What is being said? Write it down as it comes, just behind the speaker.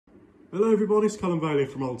Hello everybody, it's Callum Bailey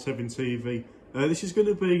from Old Tevin TV. This is going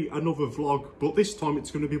to be another vlog, but this time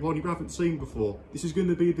it's going to be one you haven't seen before. This is going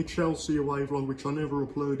to be the Chelsea away vlog, which I never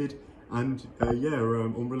uploaded, and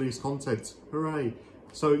unreleased content. Hooray!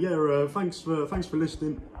 So yeah, thanks for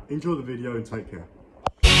listening. Enjoy the video and take care.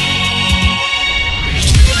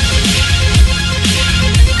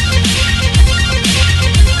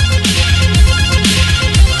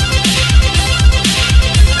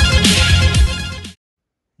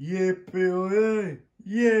 Yippee!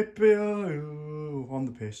 Yippee! On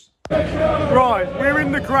the piss. Right, we're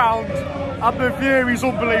in the ground and the view is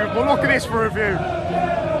unbelievable. Look at this for a view.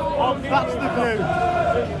 That's the view.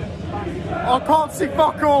 I can't see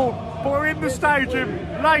fuck all, but we're in the stadium,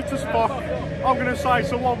 late as fuck. I'm going to say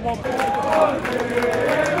so 1-1.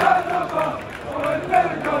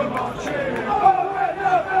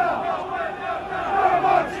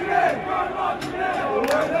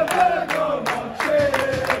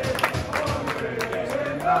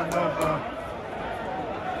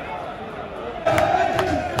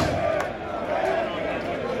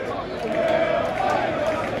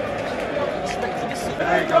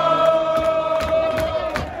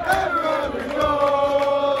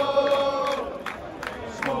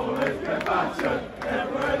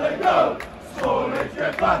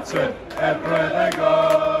 Battered, everywhere they go,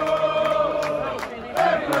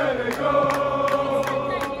 everywhere they go.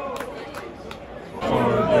 For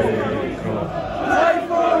a big club. Play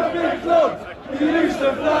for a big club. You used to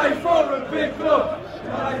play for a big club.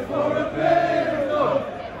 Play for a big club.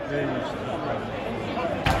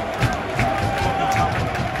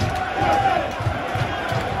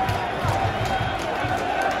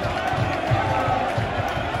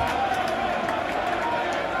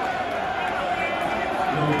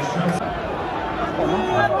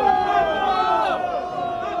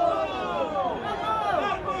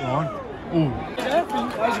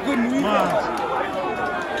 That's a good move.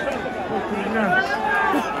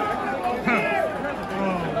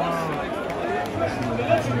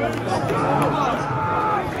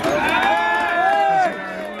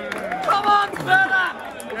 Come on, Villan!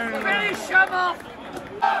 Finish him off!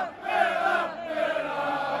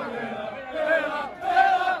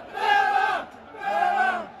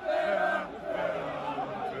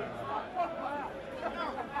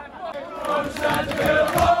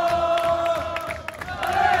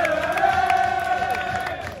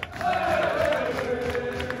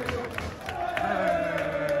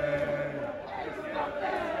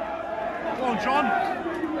 John.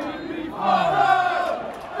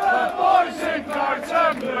 The boys in white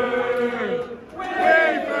and blue,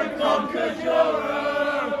 we've conquered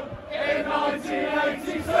Europe in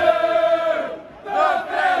 1982. The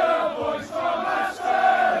Villan boys from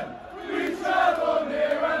Aston, we travel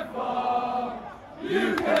near and far. You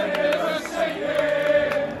can hear us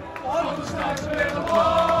singing on the stands near the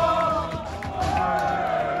bar.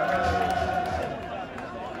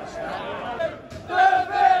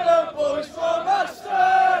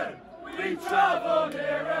 Travel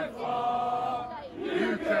near and far,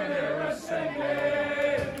 you can hear us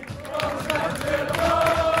singing from the stand to the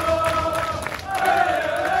bar. Hey,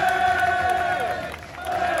 hey,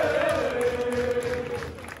 hey,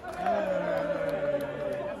 hey.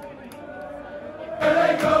 Where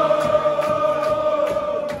they go,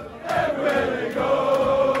 everywhere they go.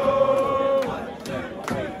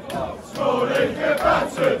 Smalling get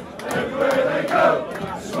battered, everywhere they go.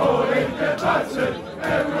 Smalling get battered,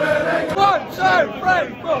 everywhere they go. 1, 2,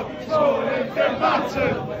 3, 4. Smalling get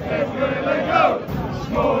battered, everywhere they go.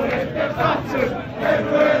 Smalling get battered,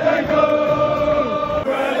 everywhere they go.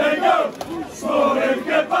 Everywhere they go. Smalling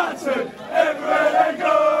get battered, everywhere they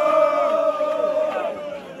go.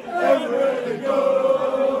 Everywhere they go.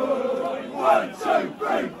 1, 2,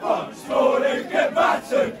 3, 4.